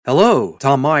Hello,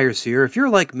 Tom Myers here. If you're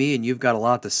like me and you've got a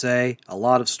lot to say, a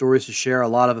lot of stories to share, a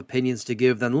lot of opinions to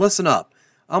give, then listen up.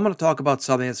 I'm going to talk about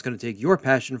something that's going to take your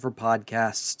passion for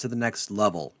podcasts to the next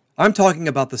level. I'm talking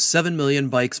about the 7 Million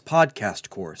Bikes podcast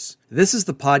course. This is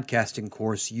the podcasting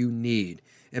course you need.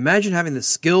 Imagine having the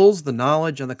skills, the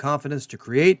knowledge, and the confidence to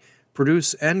create,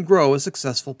 produce, and grow a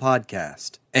successful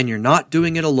podcast. And you're not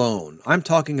doing it alone. I'm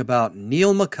talking about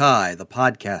Neil Mackay, the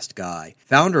podcast guy,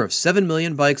 founder of 7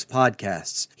 Million Bikes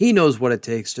Podcasts. He knows what it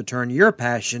takes to turn your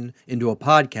passion into a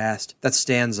podcast that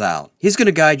stands out. He's going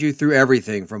to guide you through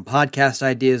everything from podcast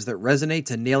ideas that resonate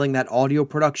to nailing that audio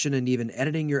production and even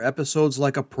editing your episodes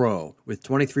like a pro. With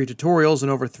 23 tutorials and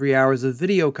over 3 hours of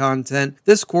video content,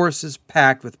 this course is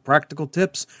packed with practical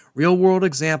tips, real-world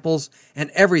examples, and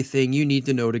everything you need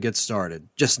to know to get started.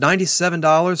 Just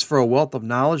 $97 for a wealth of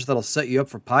knowledge that'll set you up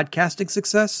for podcasting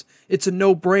success? It's a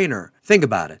no-brainer. Think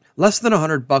about it. Less than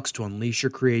 $100 to unleash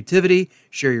your creativity,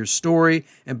 share your story,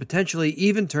 and potentially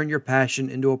even turn your passion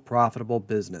into a profitable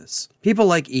business. People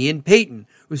like Ian Payton,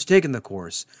 who's taken the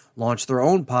course, launched their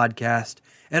own podcast,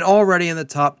 and already in the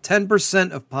top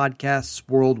 10% of podcasts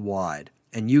worldwide.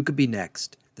 And you could be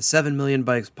next. The 7 Million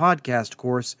Bikes podcast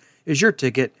course is your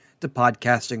ticket to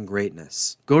podcasting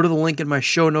greatness. Go to the link in my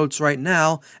show notes right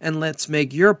now and let's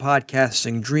make your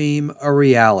podcasting dream a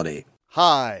reality.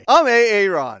 Hi, I'm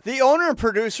Aaron, the owner and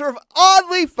producer of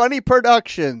Oddly Funny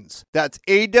Productions. That's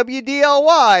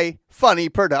AWDLY Funny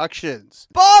Productions.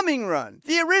 Bombing Run,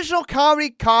 the original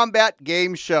comedy combat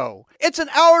game show. It's an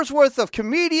hour's worth of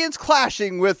comedians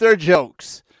clashing with their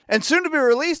jokes. And soon to be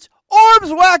released,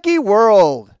 Orb's Wacky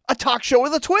World, a talk show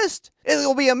with a twist. It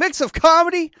will be a mix of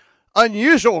comedy,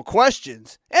 unusual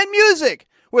questions, and music,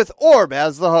 with Orb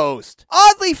as the host.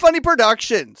 Oddly Funny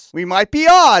Productions. We might be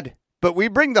odd, but we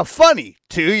bring the funny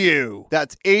to you.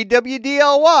 That's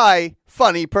AWDLY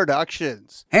Funny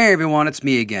Productions. Hey everyone, it's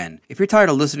me again. If you're tired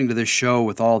of listening to this show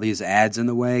with all these ads in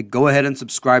the way, go ahead and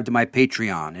subscribe to my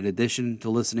Patreon. In addition to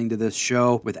listening to this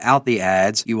show without the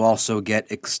ads, you also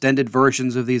get extended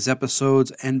versions of these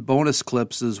episodes and bonus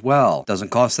clips as well. Doesn't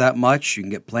cost that much. You can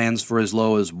get plans for as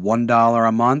low as $1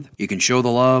 a month. You can show the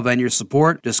love and your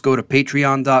support. Just go to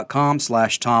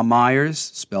patreon.com/Tom Myers,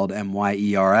 spelled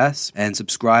M-Y-E-R-S, and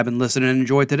subscribe and listen and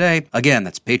enjoy today. Again,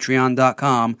 that's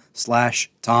patreon.com/Tom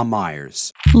Myers.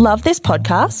 Love this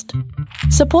podcast?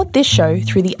 Support this show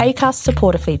through the Acast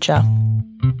supporter feature.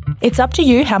 It's up to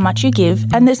you how much you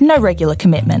give, and there's no regular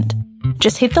commitment.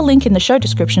 Just hit the link in the show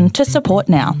description to support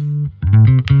now.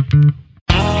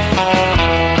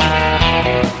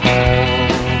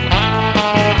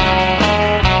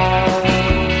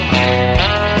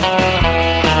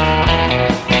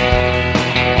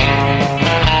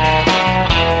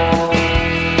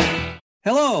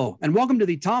 Hello, and welcome to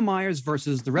the Tom Myers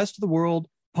versus the rest of the world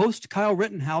post-Kyle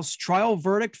Rittenhouse trial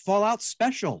verdict fallout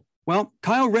special. Well,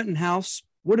 Kyle Rittenhouse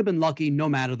would have been lucky no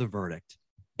matter the verdict.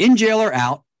 In jail or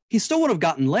out, he still would have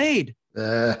gotten laid.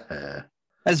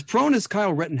 As prone as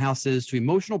Kyle Rittenhouse is to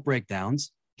emotional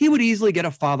breakdowns, he would easily get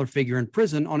a father figure in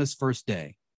prison on his first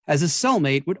day, as his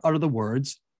cellmate would utter the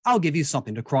words, "I'll give you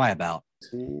something to cry about."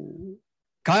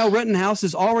 Kyle Rittenhouse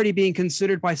is already being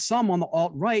considered by some on the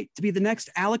alt-right to be the next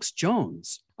Alex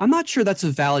Jones. I'm not sure that's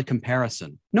a valid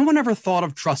comparison. No one ever thought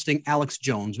of trusting Alex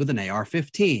Jones with an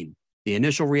AR-15. The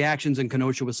initial reactions in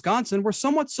Kenosha, Wisconsin were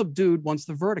somewhat subdued once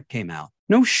the verdict came out.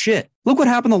 No shit. Look what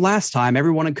happened the last time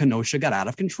everyone in Kenosha got out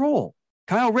of control.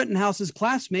 Kyle Rittenhouse's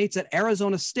classmates at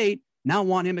Arizona State now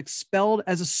want him expelled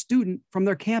as a student from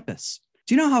their campus.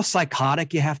 Do you know how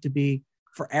psychotic you have to be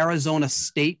for Arizona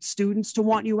State students to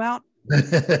want you out?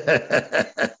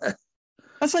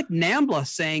 That's like NAMBLA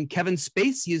saying Kevin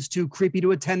Spacey is too creepy to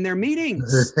attend their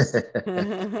meetings.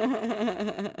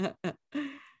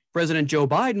 President Joe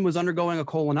Biden was undergoing a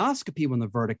colonoscopy when the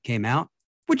verdict came out,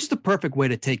 which is the perfect way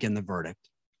to take in the verdict.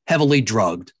 Heavily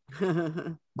drugged.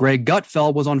 Greg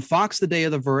Gutfeld was on Fox the day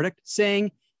of the verdict,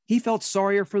 saying he felt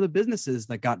sorrier for the businesses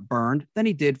that got burned than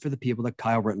he did for the people that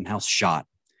Kyle Rittenhouse shot.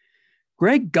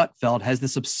 Greg Gutfeld has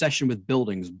this obsession with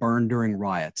buildings burned during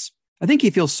riots. I think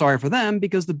he feels sorry for them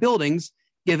because the buildings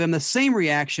give him the same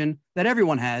reaction that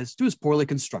everyone has to his poorly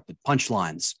constructed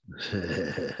punchlines.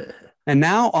 And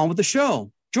now on with the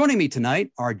show. Joining me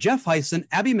tonight are Jeff Hyson,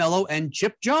 Abby Mello, and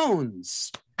Chip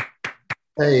Jones.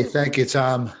 Hey, thank you,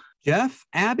 Tom. Jeff,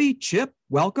 Abby, Chip,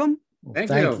 welcome.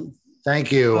 Thank you.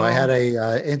 Thank you. I had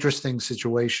a interesting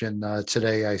situation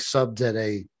today. I subbed at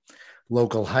a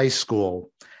local high school,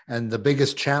 and the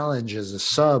biggest challenge as a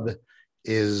sub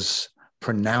is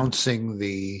pronouncing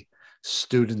the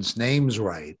students' names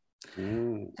right.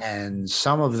 And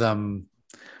some of them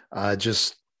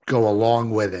just go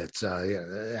along with it,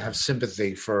 have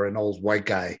sympathy for an old white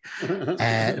guy.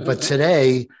 But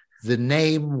today, the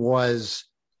name was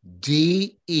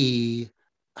DE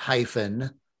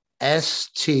hyphen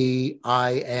STINEE.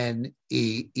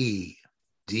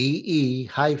 DE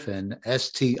hyphen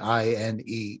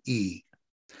STINEE.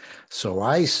 So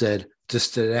I said,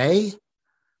 just today?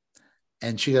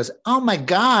 And she goes, oh my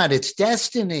God, it's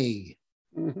Destiny.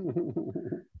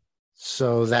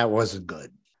 So that wasn't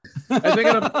good.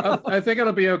 I think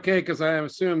it'll be okay because I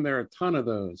assume there are a ton of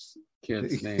those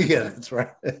kids' names. Yeah, that's right.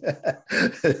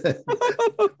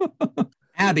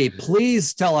 Abby,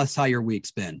 please tell us how your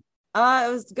week's been.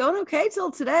 It was going okay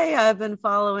till today. I've been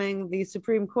following the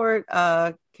Supreme Court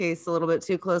case a little bit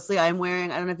too closely. I'm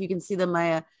wearing, I don't know if you can see them,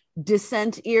 my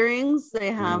dissent earrings.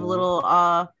 They have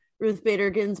little Ruth Bader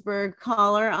Ginsburg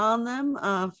collar on them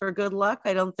for good luck.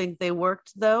 I don't think they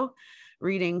worked though.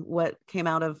 Reading what came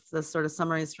out of the sort of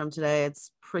summaries from today,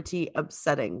 it's pretty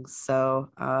upsetting. So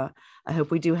I hope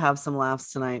we do have some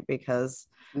laughs tonight because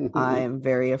I am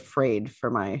very afraid for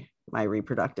my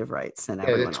reproductive rights and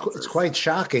everyone else's. It's quite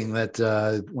shocking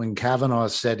that when Kavanaugh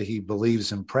said he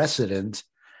believes in precedent,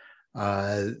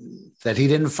 that he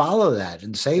didn't follow that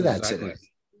and say that today.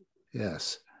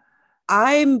 Yes.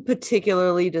 I'm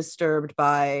particularly disturbed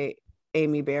by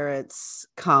Amy Barrett's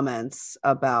comments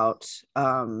about,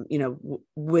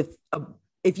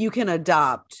 if you can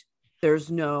adopt,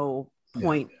 there's no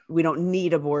point. Yeah. We don't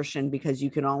need abortion because you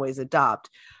can always adopt.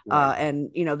 Right. And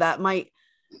that might,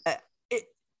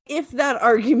 if that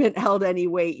argument held any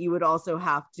weight, you would also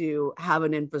have to have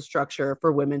an infrastructure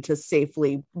for women to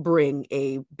safely bring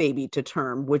a baby to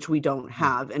term, which we don't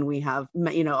have. And we have,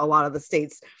 a lot of the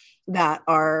states that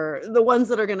are the ones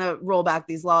that are going to roll back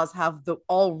these laws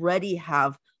already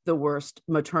have the worst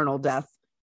maternal death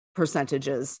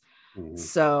percentages. Mm-hmm.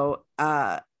 So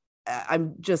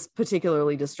I'm just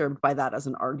particularly disturbed by that as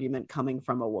an argument coming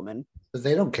from a woman. But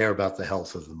they don't care about the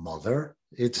health of the mother.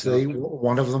 It's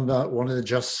one of the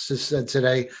justices said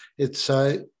today, it's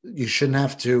you shouldn't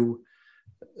have to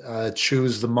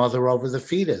choose the mother over the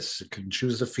fetus. You can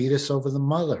choose the fetus over the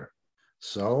mother.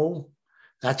 So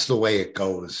that's the way it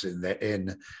goes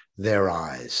in their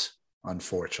eyes,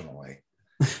 unfortunately.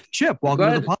 Chip,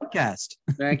 welcome to the podcast.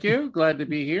 Thank you. Glad to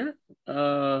be here.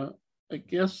 I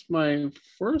guess my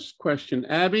first question,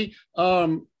 Abby,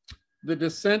 the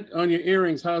dissent on your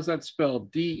earrings, how's that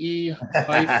spelled? DE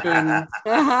hyphen.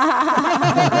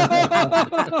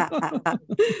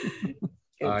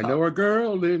 I know a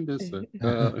girl in dissent.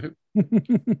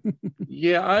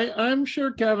 Yeah, I'm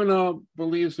sure Kavanaugh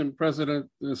believes in president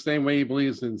the same way he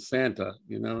believes in Santa.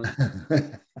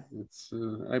 It's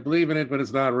I believe in it, but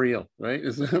it's not real, right?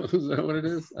 Is that what it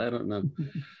is? I don't know.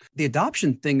 The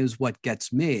adoption thing is what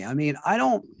gets me. I mean,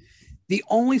 the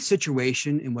only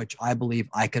situation in which I believe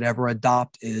I could ever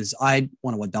adopt is I'd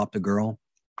want to adopt a girl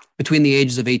between the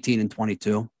ages of 18 and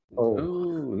 22.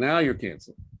 Oh, now you're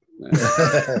canceled.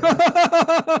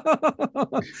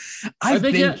 I've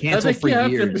been canceled for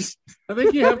years. I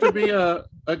think you have to be a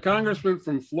congressman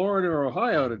from Florida or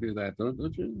Ohio to do that, don't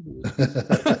you?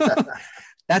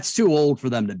 That's too old for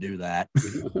them to do that.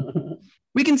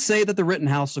 We can say that the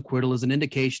Rittenhouse acquittal is an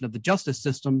indication of the justice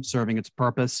system serving its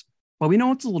purpose, but we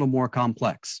know it's a little more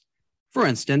complex. For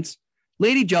instance,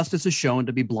 Lady Justice is shown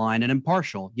to be blind and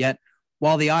impartial, yet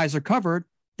while the eyes are covered,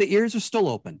 the ears are still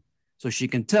open, so she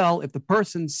can tell if the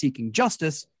person seeking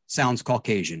justice sounds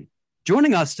Caucasian.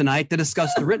 Joining us tonight to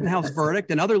discuss the Rittenhouse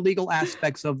verdict and other legal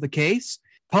aspects of the case,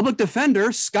 public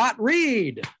defender Scott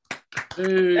Reed.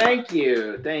 Thank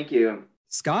you.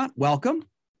 Scott, welcome.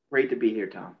 Great to be here,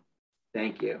 Tom.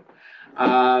 Thank you.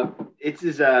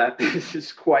 This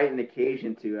is quite an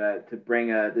occasion to bring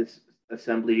this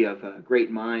assembly of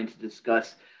great minds to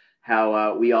discuss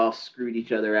how we all screwed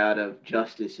each other out of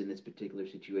justice in this particular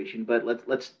situation. But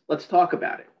let's talk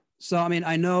about it. So, I mean,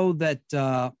 I know that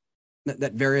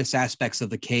that various aspects of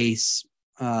the case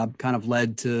kind of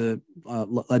led to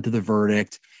the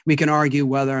verdict. We can argue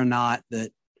whether or not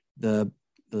that the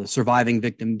surviving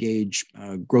victim, Gage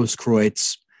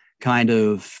Grosskreutz, kind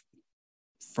of,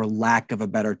 for lack of a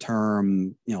better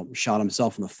term, shot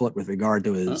himself in the foot with regard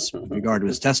to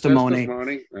his testimony.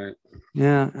 Right.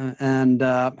 Yeah, and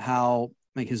how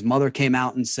his mother came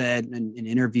out and said in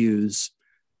interviews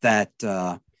that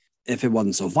if it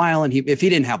wasn't so violent, if he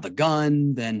didn't have the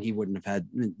gun, then he would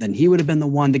have been the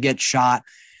one to get shot.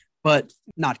 But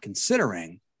not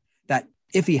considering that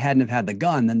if he hadn't have had the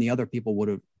gun, then the other people would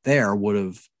have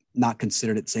not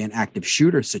considered it, say, an active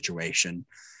shooter situation.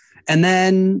 And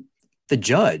then the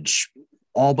judge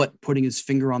all but putting his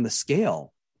finger on the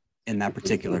scale in that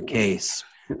particular case.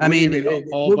 I mean,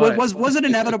 all but. was it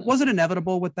inevitable? Was it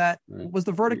inevitable with that? Right. Was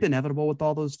the verdict inevitable with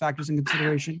all those factors in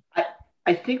consideration?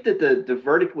 I think that the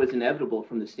verdict was inevitable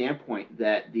from the standpoint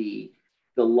that the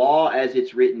law as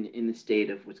it's written in the state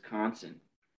of Wisconsin,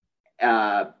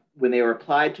 when they were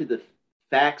applied to the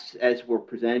facts as were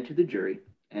presented to the jury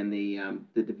and the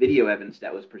video evidence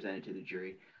that was presented to the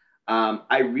jury,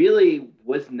 I really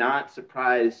was not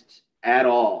surprised at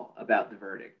all about the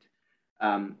verdict.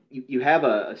 You have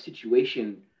a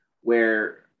situation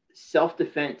where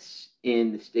self-defense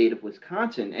in the state of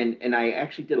Wisconsin, and I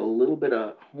actually did a little bit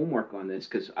of homework on this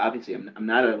because obviously I'm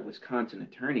not a Wisconsin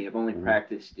attorney. I've only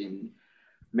practiced in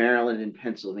Maryland and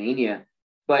Pennsylvania,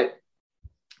 but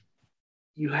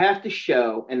you have to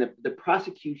show, and the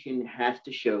prosecution has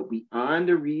to show beyond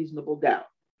a reasonable doubt,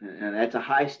 and that's a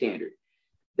high standard,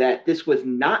 that this was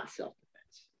not self-defense.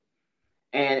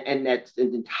 And that's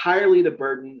entirely the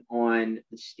burden on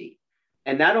the state.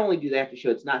 And not only do they have to show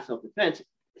it's not self-defense,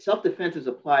 self-defense is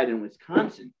applied in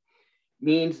Wisconsin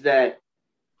means that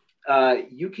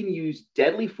you can use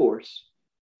deadly force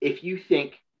if you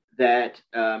think that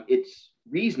it's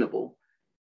reasonable,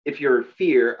 if you're in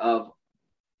fear of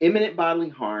imminent bodily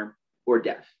harm or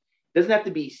death. It doesn't have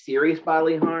to be serious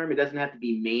bodily harm. It doesn't have to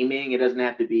be maiming. It doesn't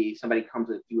have to be somebody comes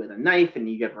at you with a knife and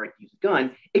you have the right to use a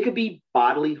gun. It could be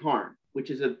bodily harm,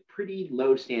 which is a pretty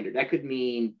low standard. That could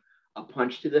mean a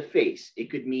punch to the face.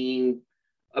 It could mean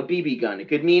a BB gun. It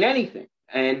could mean anything.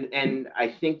 And I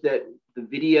think that the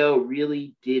video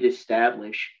really did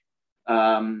establish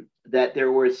that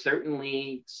there was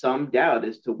certainly some doubt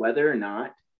as to whether or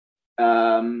not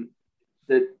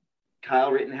that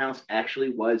Kyle Rittenhouse actually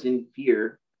was in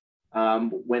fear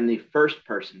when the first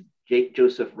person,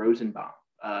 Joseph Rosenbaum,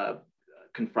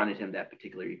 confronted him that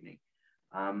particular evening.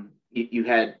 You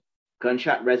had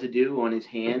gunshot residue on his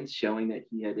hands showing that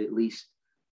he had at least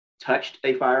touched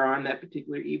a firearm that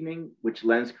particular evening, which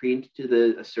lends credence to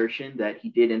the assertion that he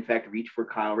did in fact reach for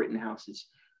Kyle Rittenhouse's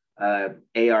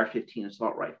AR-15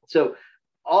 assault rifle. So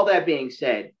all that being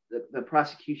said, the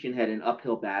prosecution had an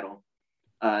uphill battle.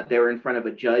 They were in front of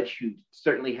a judge who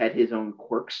certainly had his own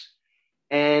quirks.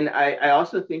 And I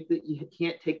also think that you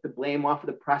can't take the blame off of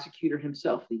the prosecutor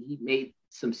himself. He made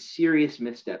some serious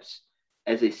missteps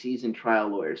as a seasoned trial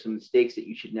lawyer, some mistakes that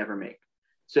you should never make.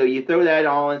 So you throw that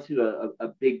all into a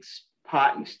big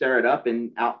pot and stir it up,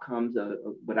 and out comes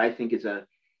what I think is a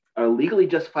legally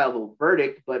justifiable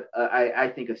verdict, but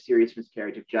I think a serious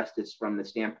miscarriage of justice from the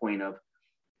standpoint of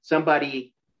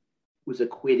somebody was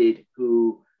acquitted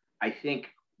who I think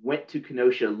went to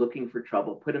Kenosha looking for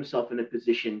trouble, put himself in a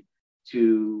position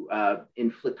to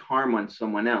inflict harm on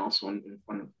someone else, on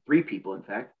three people, in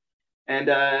fact. And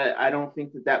I don't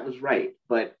think that was right.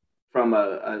 But from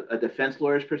a defense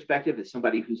lawyer's perspective, as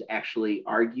somebody who's actually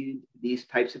argued these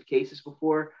types of cases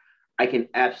before, I can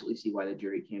absolutely see why the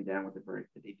jury came down with the verdict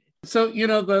that they did. So,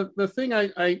 the thing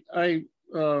I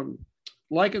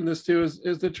liken this to is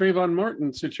the Trayvon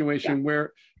Martin situation,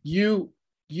 where you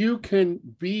can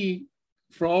be,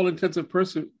 for all intents and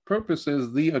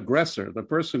purposes, the aggressor, the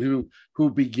person who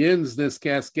begins this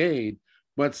cascade,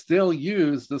 but still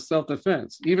use the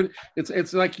self-defense. Even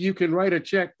it's like you can write a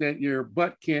check that your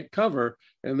butt can't cover,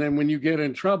 and then when you get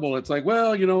in trouble, it's like,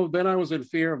 well, then I was in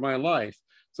fear of my life.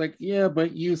 It's like, yeah,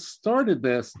 but you started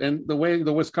this, and the way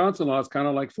the Wisconsin law is kind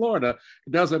of like Florida.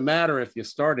 It doesn't matter if you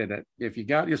started it. If you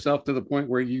got yourself to the point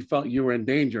where you felt you were in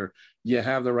danger, you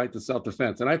have the right to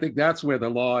self-defense. And I think that's where the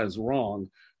law is wrong.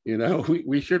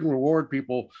 We shouldn't reward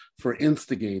people for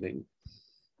instigating.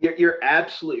 You're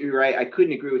absolutely right. I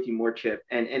couldn't agree with you more, Chip.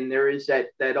 And there is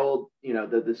that old,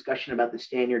 the discussion about the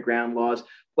stand your ground laws.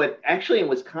 But actually in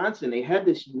Wisconsin, they had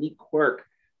this unique quirk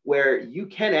where you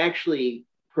can actually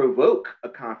provoke a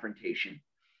confrontation.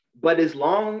 But as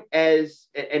long as,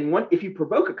 if you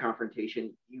provoke a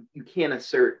confrontation, you can't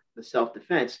assert the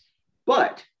self-defense.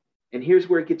 But, and here's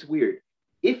where it gets weird,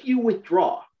 if you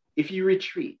withdraw, if you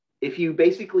retreat, if you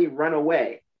basically run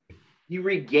away, you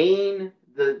regain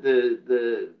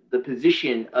the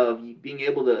position of being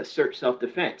able to assert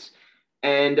self-defense.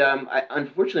 And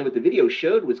unfortunately, what the video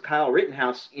showed was Kyle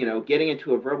Rittenhouse, getting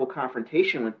into a verbal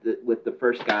confrontation with the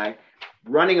first guy,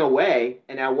 running away.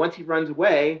 And now once he runs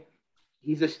away,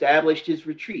 he's established his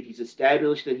retreat. He's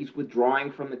established that he's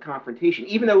withdrawing from the confrontation,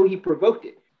 even though he provoked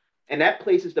it. And that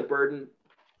places the burden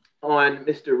on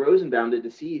Mr. Rosenbaum, the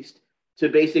deceased, to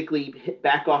basically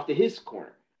back off to his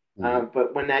corner.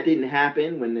 But when that didn't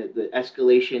happen, when the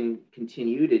escalation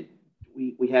continued,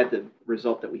 we had the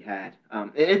result that we had.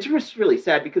 And it's just really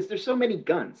sad because there's so many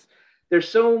guns. there's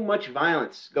so much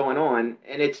violence going on,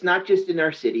 and it's not just in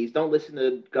our cities. Don't listen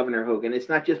to Governor Hogan. It's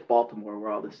not just Baltimore where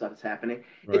all this stuff is happening.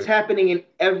 Right. It's happening in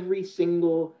every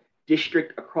single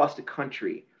district across the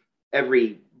country.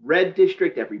 Every red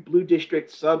district, every blue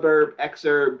district, suburb,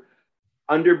 exurb,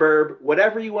 underburb,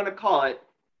 whatever you want to call it,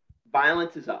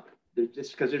 violence is up.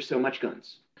 Just because there's so much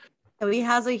guns. He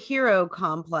has a hero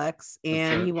complex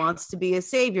and he wants to be a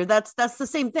savior. That's the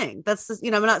same thing. That's just,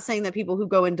 I'm not saying that people who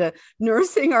go into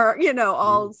nursing are,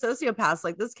 all sociopaths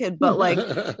like this kid, but like,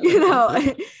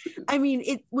 I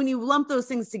mean, when you lump those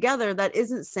things together, that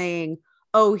isn't saying,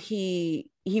 oh, he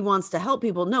wants to help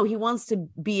people. No, he wants to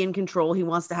be in control. He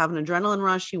wants to have an adrenaline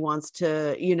rush. He wants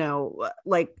to,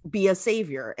 be a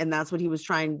savior. And that's what he was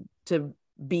trying to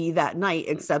be that night,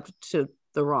 except to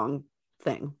the wrong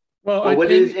thing. Well, what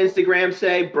does Instagram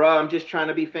say? Bro, I'm just trying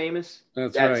to be famous.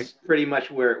 That's right. Pretty much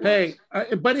where it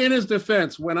was. But in his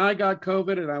defense, when I got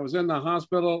COVID and I was in the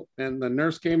hospital and the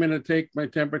nurse came in to take my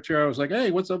temperature, I was like,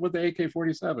 hey, what's up with the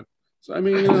AK-47? So, I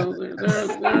mean,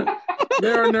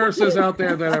 there are nurses out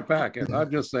there that are packing.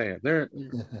 I'm just saying. I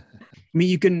mean,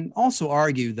 you can also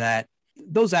argue that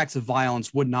those acts of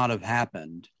violence would not have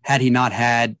happened had he not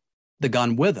had the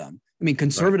gun with him. I mean,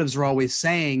 conservatives are always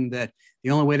saying that the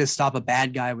only way to stop a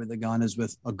bad guy with a gun is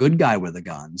with a good guy with a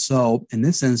gun. So in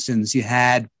this instance, you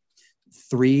had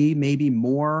 3, maybe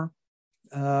more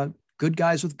good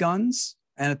guys with guns.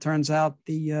 And it turns out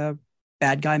the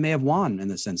bad guy may have won in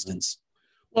this instance.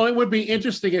 Well, it would be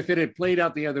interesting if it had played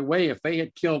out the other way, if they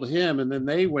had killed him and then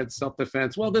they went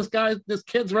self-defense. Well, this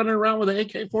kid's running around with an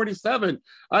AK-47.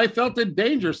 I felt in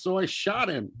danger, so I shot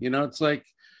him. It's like,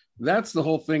 that's the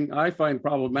whole thing I find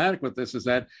problematic with this, is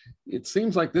that it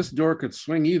seems like this door could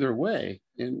swing either way.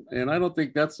 And I don't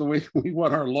think that's the way we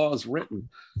want our laws written.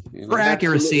 For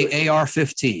accuracy,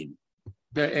 AR-15.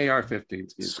 The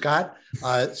AR-15.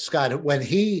 Scott,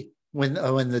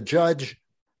 when the judge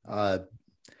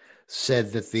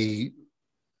said that the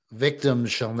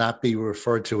victims shall not be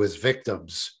referred to as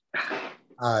victims,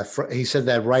 he said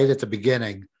that right at the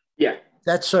beginning. Yeah.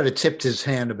 That sort of tipped his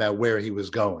hand about where he was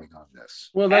going on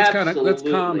this. Well, that's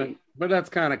common, but that's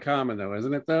kind of common though,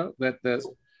 isn't it? Though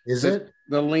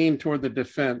the lean toward the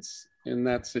defense in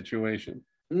that situation.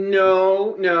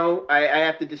 No, I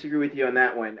have to disagree with you on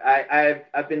that one.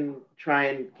 I've been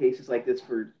trying cases like this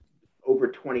for over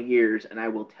 20 years, and I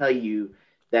will tell you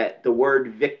that the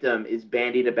word victim is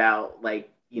bandied about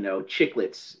like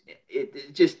chiclets.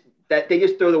 It just that they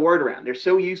just throw the word around. They're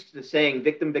so used to saying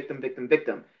victim, victim, victim,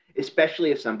 victim,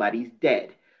 especially if somebody's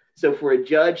dead. So for a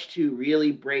judge to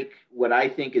really break what I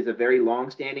think is a very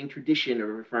long-standing tradition of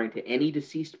referring to any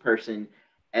deceased person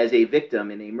as a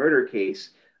victim in a murder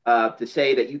case, to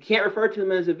say that you can't refer to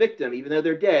them as a victim even though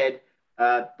they're dead,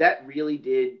 that really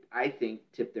did, I think,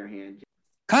 tip their hand.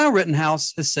 Kyle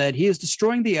Rittenhouse has said he is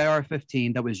destroying the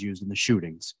AR-15 that was used in the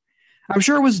shootings. I'm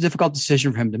sure it was a difficult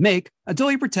decision for him to make until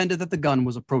he pretended that the gun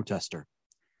was a protester.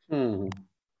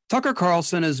 Tucker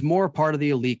Carlson is more part of the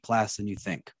elite class than you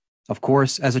think. Of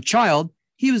course, as a child,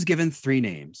 he was given 3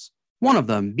 names, one of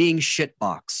them being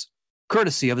Shitbox,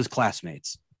 courtesy of his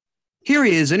classmates. Here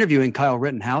he is interviewing Kyle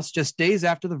Rittenhouse just days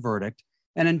after the verdict,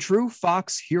 and in true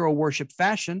Fox hero worship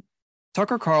fashion,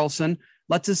 Tucker Carlson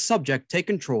lets his subject take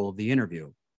control of the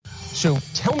interview. So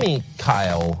tell me,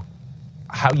 Kyle,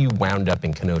 how you wound up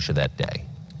in Kenosha that day.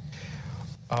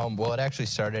 Well, it actually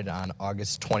started on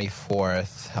August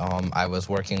 24th. I was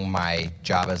working my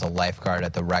job as a lifeguard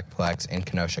at the Recplex in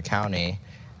Kenosha County,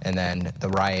 and then the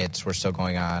riots were still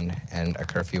going on and a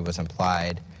curfew was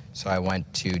implied. So I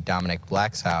went to Dominic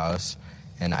Black's house,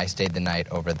 and I stayed the night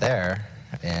over there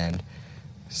and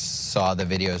saw the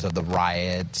videos of the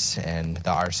riots and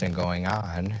the arson going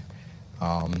on.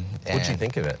 What'd you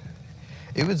think of it?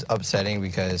 It was upsetting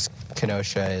because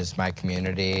Kenosha is my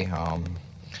community.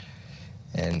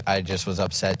 And I just was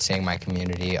upset seeing my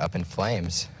community up in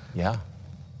flames. Yeah,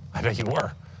 I bet you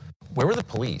were. Where were the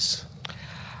police?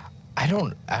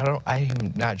 I'm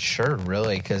not sure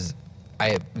really, because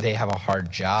they have a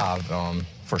hard job.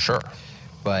 For sure.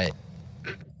 But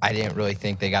I didn't really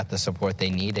think they got the support they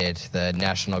needed. The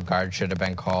National Guard should have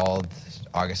been called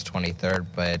August 23rd,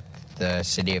 but the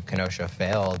city of Kenosha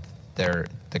failed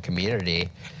the community.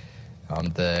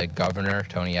 The governor,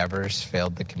 Tony Evers,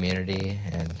 failed the community,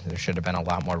 and there should have been a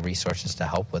lot more resources to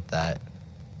help with that.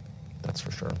 That's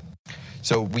for sure.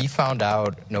 So we found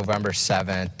out November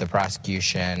 7th, the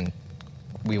prosecution,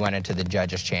 we went into the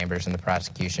judge's chambers, and the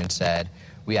prosecution said,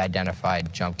 we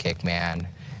identified Jump Kick Man,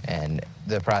 and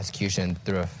the prosecution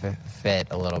threw a fit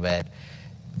a little bit.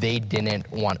 They didn't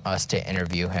want us to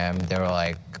interview him. They were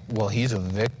like, well, he's a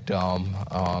victim.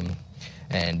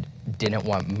 and didn't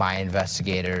want my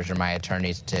investigators or my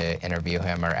attorneys to interview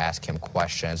him or ask him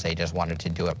questions. They just wanted to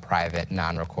do it private,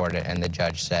 non-recorded, and the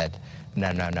judge said,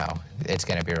 no, it's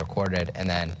going to be recorded. And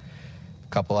then a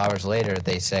couple hours later,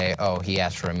 they say, oh, he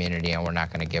asked for immunity and we're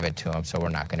not going to give it to him, so we're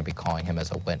not going to be calling him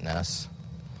as a witness.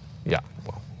 Yeah,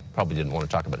 well, probably didn't want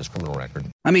to talk about his criminal record.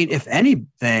 I mean, if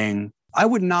anything, I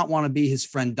would not want to be his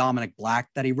friend Dominic Black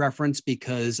that he referenced,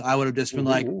 because I would have just been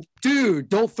like, dude,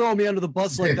 don't throw me under the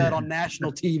bus like that on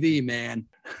national TV, man.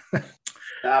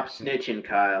 Stop snitching,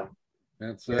 Kyle.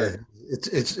 That's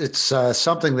It's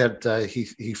something that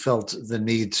he felt the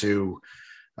need to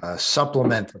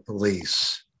supplement the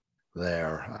police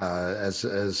there as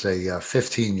a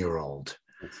 15-year-old.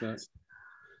 That's it.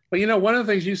 But you know, one of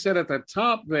the things you said at the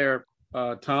top there,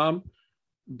 Tom,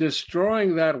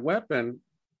 destroying that weapon,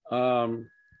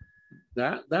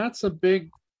 that's a big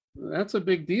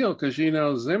deal, because you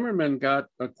know Zimmerman got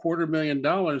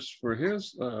 $250,000 for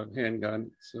his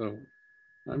handgun, so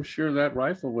I'm sure that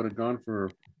rifle would have gone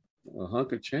for a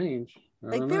hunk of change.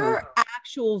 Like, there are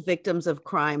actual victims of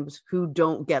crimes who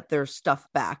don't get their stuff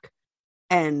back,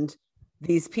 and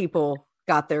these people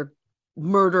got their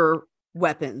murder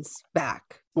weapons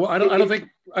back. Well, I don't think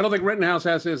Rittenhouse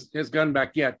has his gun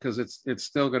back yet, because it's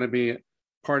still going to be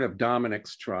part of Dominic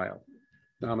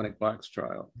Black's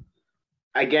trial.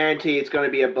 I guarantee it's going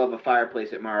to be above a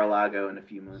fireplace at Mar-a-Lago in a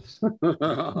few months.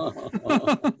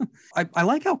 I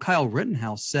like how Kyle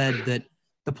Rittenhouse said that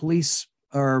the police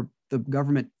or the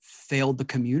government failed the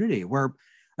community, where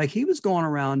like he was going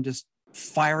around just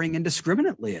firing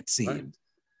indiscriminately, it seemed. Right.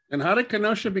 And how did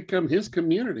Kenosha become his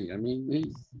community? I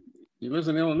mean, he lives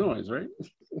in Illinois, right?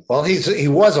 Well, he is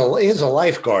a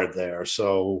lifeguard there,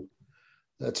 so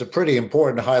that's a pretty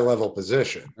important high-level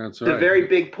position. That's right. It's a very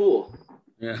big pool.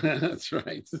 Yeah, that's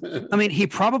right. I mean, he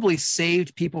probably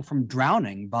saved people from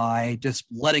drowning by just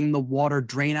letting the water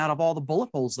drain out of all the bullet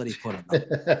holes that he put in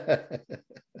them.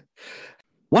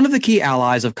 One of the key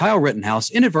allies of Kyle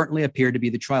Rittenhouse inadvertently appeared to be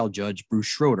the trial judge, Bruce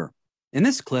Schroeder. In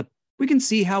this clip, we can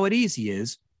see how at ease he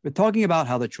is with talking about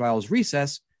how the trial's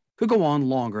recess could go on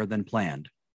longer than planned.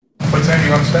 What time are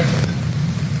you expecting?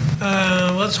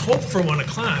 Let's hope for 1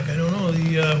 o'clock. I don't know.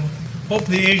 Hope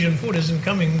the Asian food isn't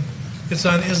coming.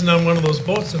 Isn't on one of those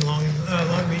boats in Long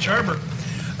Beach Harbor.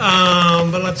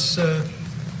 But let's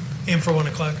aim for 1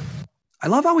 o'clock. I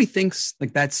love how he thinks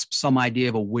like that's some idea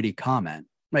of a witty comment.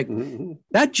 Like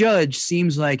that judge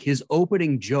seems like his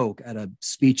opening joke at a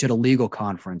speech at a legal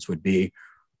conference would be,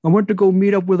 I went to go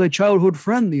meet up with a childhood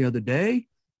friend the other day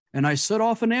and I set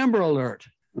off an Amber Alert.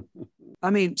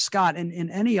 I mean, Scott, in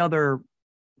any other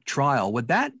trial,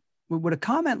 would a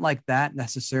comment like that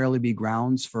necessarily be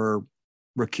grounds for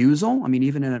recusal? I mean,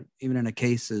 even in a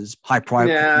case as high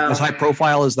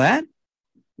profile as that?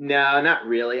 No, not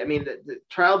really. I mean, the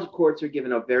trial courts are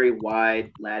given a very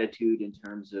wide latitude in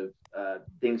terms of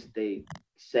things that they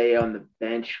say on the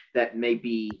bench that may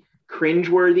be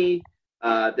cringeworthy,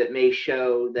 that may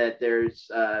show that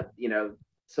there's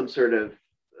some sort of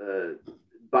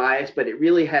bias, but it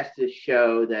really has to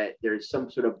show that there's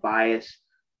some sort of bias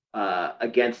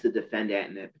against the defendant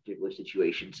in that particular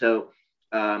situation. So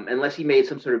unless he made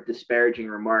some sort of disparaging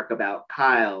remark about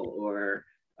Kyle or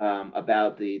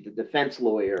about the defense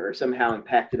lawyer, or somehow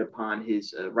impacted upon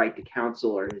his right to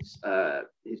counsel or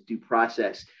his due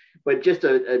process, but just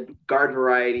a garden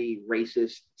variety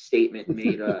racist statement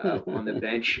made on the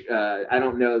bench, I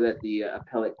don't know that the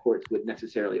appellate courts would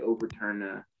necessarily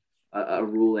overturn a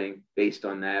ruling based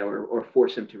on that, or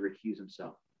force him to recuse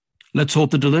himself. Let's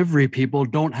hope the delivery people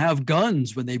don't have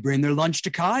guns when they bring their lunch to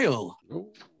Kyle.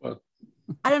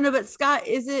 I don't know, but Scott,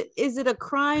 is it a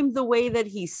crime the way that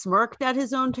he smirked at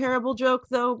his own terrible joke,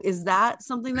 though? Is that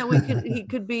something that he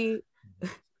could be?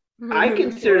 I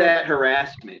consider that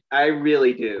harassment. I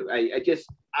really do.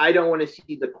 I don't want to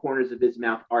see the corners of his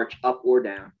mouth arch up or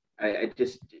down.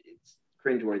 It's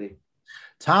cringeworthy.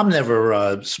 Tom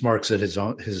never smirks at his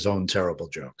own terrible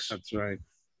jokes. That's right.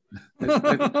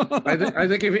 I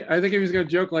think if he's going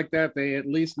to joke like that, they at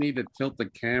least need to tilt the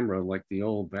camera like the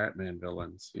old Batman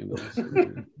villains,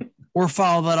 Or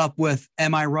follow that up with,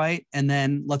 "Am I right?" and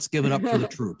then let's give it up for the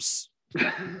troops.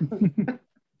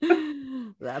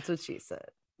 That's what she said.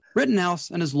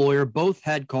 Rittenhouse and his lawyer both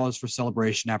had cause for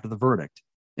celebration after the verdict.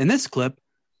 In this clip,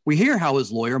 we hear how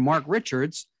his lawyer, Mark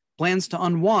Richards, plans to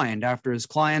unwind after his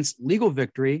client's legal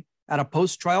victory at a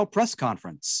post-trial press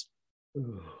conference.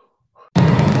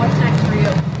 What's next for you?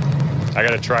 I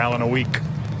got a trial in a week.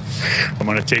 I'm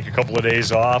going to take a couple of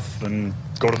days off and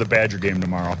go to the Badger game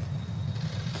tomorrow,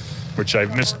 which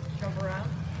I've missed. Jump around?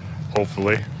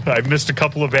 Hopefully. I've missed a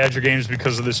couple of Badger games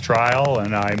because of this trial,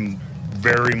 and I'm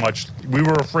we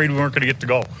were afraid we weren't going to get to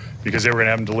go because they were going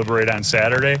to have them deliberate on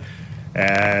Saturday,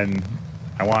 and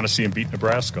I want to see him beat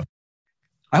Nebraska.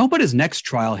 I hope at his next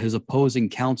trial, his opposing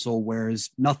counsel wears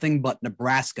nothing but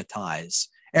Nebraska ties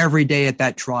every day at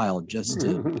that trial just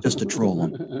to troll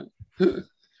him.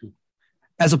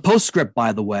 As a postscript,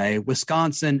 by the way,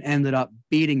 Wisconsin ended up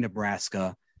beating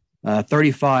Nebraska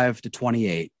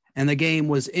 35-28, and the game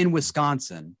was in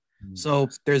Wisconsin. So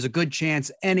there's a good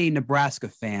chance any Nebraska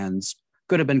fans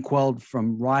could have been quelled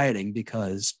from rioting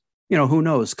because, who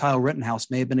knows, Kyle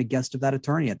Rittenhouse may have been a guest of that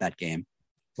attorney at that game.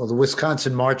 Well, the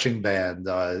Wisconsin marching band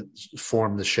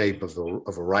formed the shape of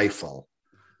a rifle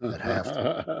at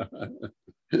halftime.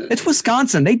 It's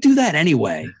Wisconsin. They do that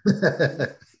anyway.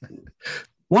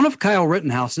 One of Kyle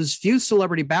Rittenhouse's few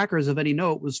celebrity backers of any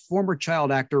note was former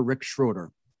child actor Rick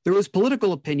Schroeder. Through his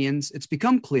political opinions, it's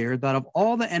become clear that of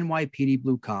all the NYPD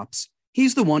blue cops,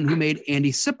 he's the one who made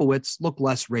Andy Sipowicz look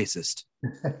less racist.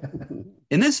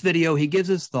 In this video, he gives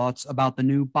his thoughts about the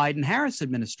new Biden-Harris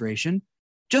administration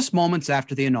just moments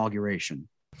after the inauguration.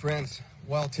 Friends,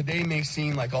 while today may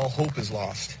seem like all hope is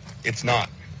lost, it's not.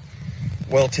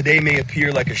 While today may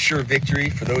appear like a sure victory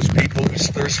for those people whose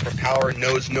thirst for power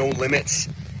knows no limits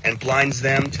and blinds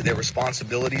them to their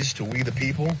responsibilities to we the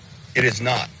people, it is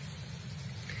not.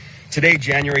 Today,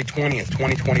 January 20th,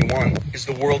 2021, is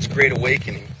the world's great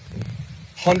awakening.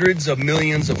 Hundreds of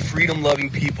millions of freedom-loving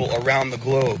people around the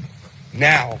globe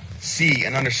now see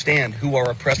and understand who our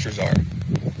oppressors are.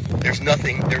 There's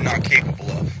nothing they're not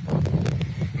capable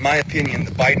of. In my opinion,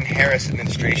 the Biden-Harris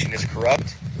administration is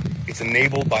corrupt. It's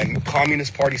enabled by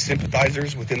Communist Party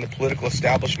sympathizers within the political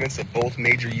establishments of both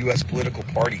major U.S. political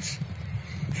parties,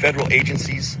 federal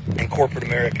agencies, and corporate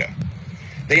America.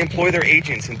 They employ their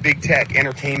agents in big tech,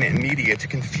 entertainment, and media to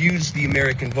confuse the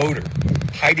American voter,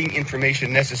 hiding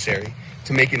information necessary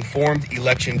to make informed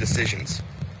election decisions.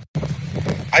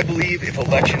 I believe if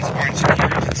elections aren't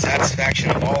secured to the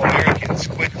satisfaction of all Americans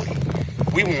quickly,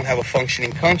 we won't have a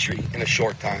functioning country in a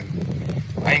short time.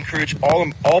 I encourage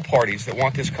all parties that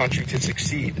want this country to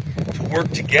succeed to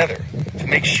work together to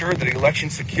make sure that election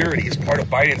security is part of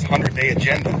Biden's 100-day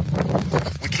agenda.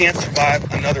 We can't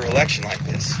survive another election like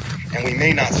this, and we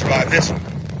may not survive this one.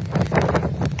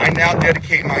 I now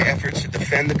dedicate my efforts to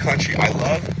defend the country I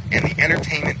love and the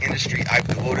entertainment industry I've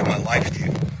devoted my life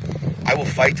to. I will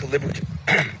fight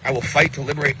to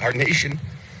liberate our nation.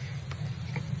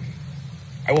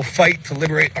 I will fight to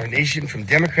liberate our nation from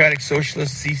democratic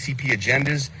socialist CCP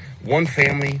agendas, one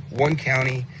family, one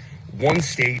county, one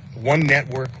state, one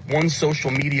network, one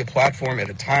social media platform at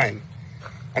a time,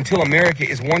 until America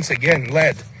is once again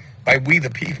led by we the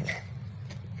people.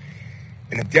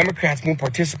 And if Democrats won't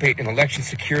participate in election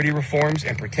security reforms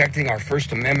and protecting our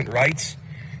First Amendment rights,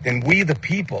 then we the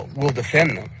people will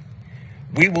defend them.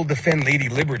 We will defend Lady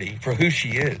Liberty for who she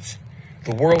is,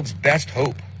 the world's best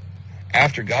hope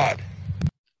after God.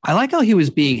 I like how he was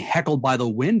being heckled by the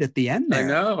wind at the end there. I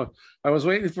know. I was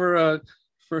waiting for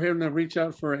him to reach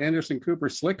out for Anderson Cooper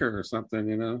Slicker or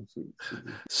something,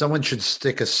 Someone should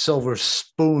stick a silver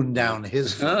spoon down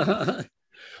his throat.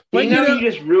 But you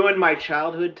just ruined my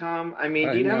childhood, Tom. I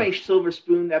mean, do you know how many Silver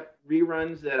Spoon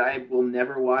reruns that I will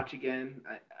never watch again?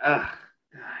 God.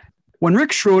 When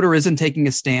Rick Schroeder isn't taking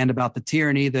a stand about the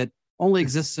tyranny that only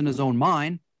exists in his own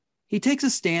mind, he takes a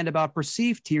stand about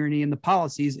perceived tyranny in the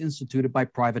policies instituted by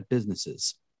private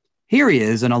businesses. Here he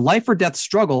is in a life or death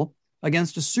struggle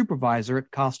against a supervisor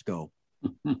at Costco.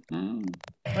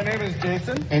 My name is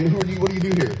Jason. And what do you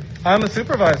do here? I'm a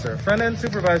supervisor, front-end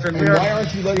supervisor. And why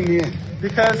aren't you letting me in?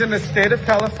 Because in the state of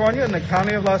California and the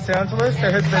county of Los Angeles,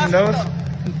 there has been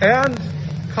and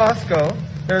Costco,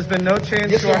 there's been no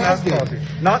change to our mask policy.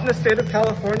 Not in the state of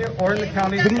California or in the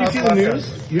county of Los Angeles. Didn't you see the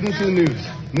news? You didn't see the news.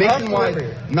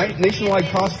 Nationwide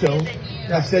Costco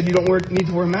has said you don't need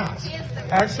to wear masks.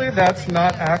 Actually, that's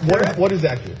not accurate. What is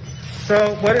accurate?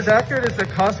 So what is accurate is that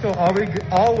Costco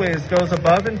always goes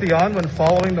above and beyond when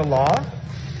following the law.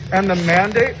 And the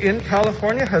mandate in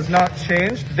California has not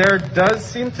changed. There does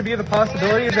seem to be the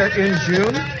possibility that in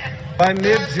June, by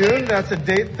mid-June, that's a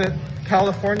date that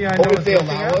California, I know, if they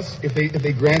allow us, if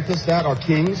they grant us that, our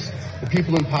kings, the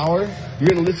people in power, you're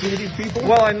going to listen to these people?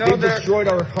 Well, I know they've destroyed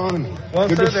our economy. Well,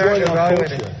 they're destroying our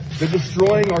culture. They're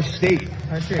destroying our state.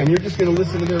 I see. And you're just going to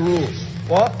listen to their rules.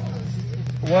 Well,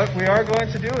 what we are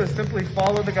going to do is simply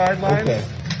follow the guidelines. Okay.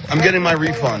 I'm getting my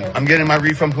refund. I'm getting my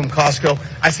refund from Costco.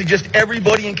 I suggest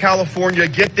everybody in California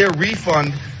get their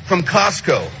refund from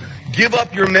Costco. Give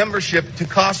up your membership to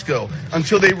Costco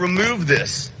until they remove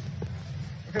this.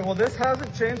 Okay, well, this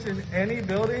hasn't changed in any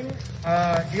building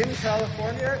in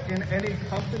California, in any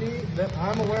company that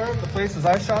I'm aware of. The places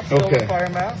I shop still require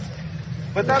masks.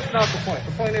 But that's not the point.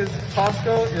 The point is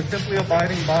Costco is simply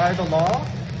abiding by the law,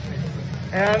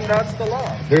 and that's the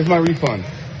law. There's my refund.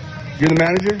 You're the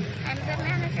manager? I'm the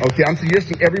manager. Okay, I'm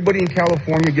suggesting everybody in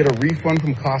California get a refund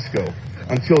from Costco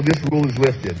until this rule is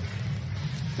lifted.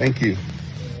 Thank you.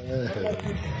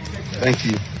 Thank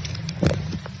you.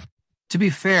 To be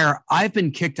fair, I've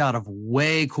been kicked out of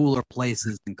way cooler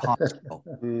places than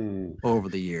Costco over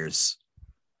the years.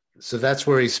 So that's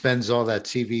where he spends all that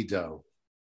TV dough.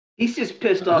 He's just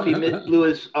pissed off he blew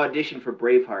his audition for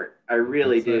Braveheart. I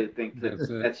really do think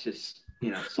that's just,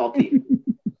 salty.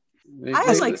 I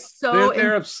was like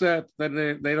They're upset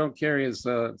that they don't carry his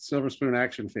Silver Spoon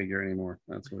action figure anymore.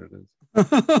 That's what it is.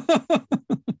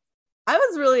 I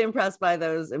was really impressed by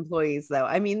those employees, though.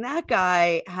 I mean, that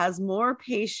guy has more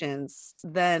patience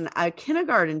than a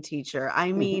kindergarten teacher.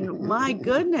 I mean, my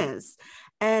goodness.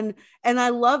 And I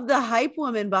love the hype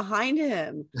woman behind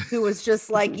him who was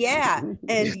just like, yeah,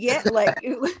 and yeah, like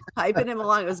hyping him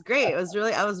along. It was great.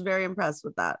 I was very impressed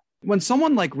with that. When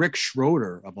someone like Rick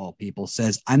Schroeder, of all people,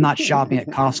 says, I'm not shopping at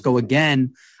Costco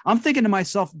again, I'm thinking to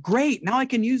myself, great, now I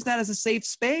can use that as a safe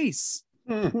space.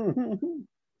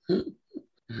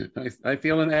 I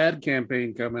feel an ad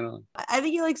campaign coming on. I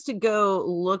think he likes to go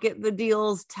look at the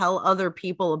deals, tell other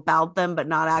people about them, but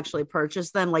not actually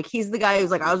purchase them. Like he's the guy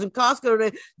who's like, I was in Costco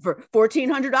today for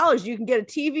 $1,400. You can get a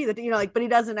TV that, but he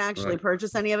doesn't actually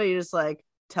purchase any of it. He just like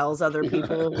tells other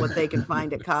people what they can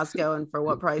find at Costco and for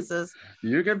what prices.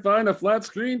 You can find a flat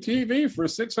screen TV for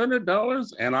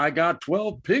 $600 and I got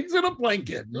 12 pigs in a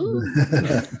blanket.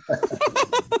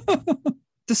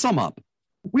 To sum up,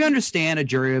 we understand a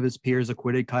jury of his peers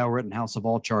acquitted Kyle Rittenhouse of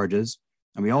all charges,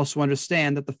 and we also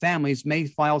understand that the families may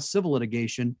file civil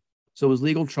litigation, so his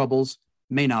legal troubles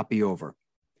may not be over.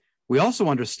 We also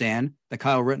understand that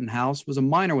Kyle Rittenhouse was a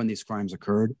minor when these crimes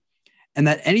occurred, and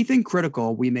that anything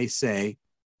critical we may say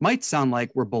might sound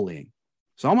like we're bullying.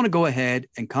 So I want to go ahead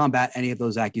and combat any of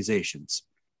those accusations.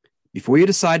 Before you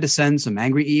decide to send some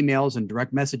angry emails and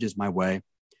direct messages my way,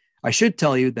 I should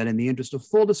tell you that in the interest of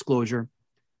full disclosure,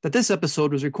 that this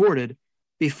episode was recorded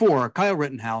before Kyle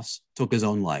Rittenhouse took his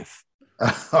own life.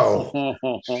 Oh.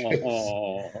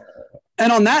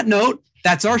 And on that note,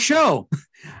 that's our show.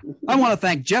 I want to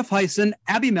thank Jeff Hyson,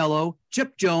 Abby Mello,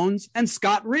 Chip Jones, and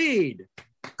Scott Reed.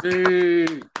 Hey.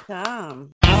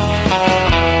 Tom.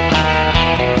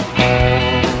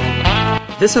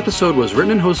 This episode was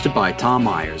written and hosted by Tom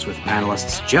Myers with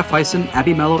panelists Jeff Hyson,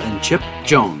 Abby Mello, and Chip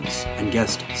Jones, and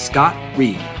guest Scott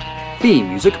Reed. Theme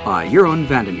music by Jeroen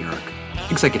Vandenurk.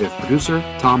 Executive producer,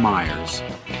 Tom Myers.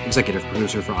 Executive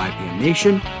producer for IPM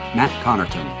Nation, Matt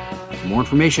Connerton. For more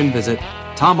information, visit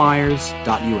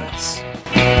tommyers.us.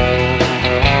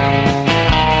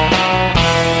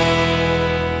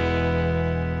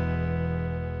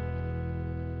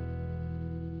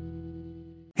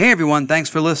 Hey everyone, thanks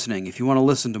for listening. If you want to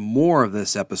listen to more of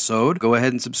this episode, go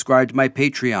ahead and subscribe to my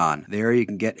Patreon. There you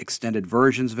can get extended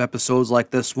versions of episodes like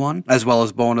this one, as well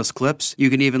as bonus clips. You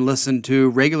can even listen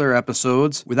to regular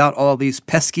episodes without all these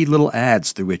pesky little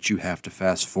ads through which you have to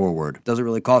fast forward. Doesn't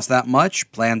really cost that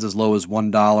much. Plans as low as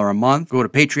 $1 a month. Go to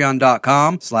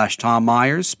patreon.com/Tom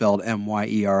Myers, spelled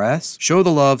M-Y-E-R-S. Show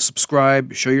the love,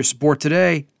 subscribe, show your support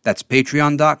today. That's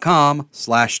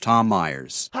patreon.com/Tom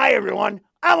Myers. Hi, everyone.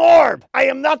 I'm Orb. I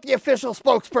am not the official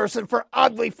spokesperson for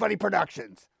Oddly Funny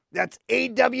Productions. That's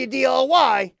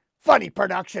AWDLY Funny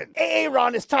Productions.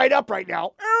 Aaron is tied up right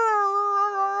now.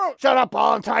 Shut up,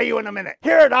 I'll untie you in a minute.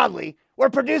 Here at Oddly, we're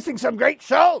producing some great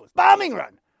shows. Bombing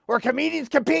Run, where comedians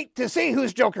compete to see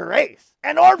who's Joker Race.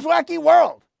 And Orb's Wacky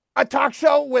World, a talk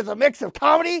show with a mix of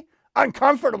comedy,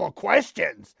 uncomfortable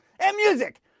questions, and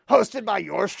music, hosted by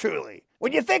yours truly.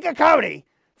 When you think of comedy,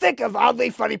 think of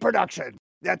Oddly Funny Productions.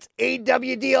 That's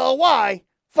AWDLY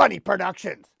Funny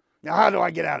Productions. Now, how do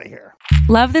I get out of here?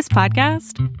 Love this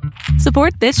podcast?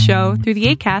 Support this show through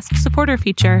the Acast supporter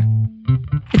feature.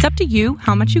 It's up to you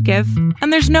how much you give,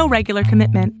 and there's no regular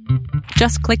commitment.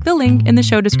 Just click the link in the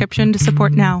show description to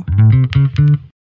support now.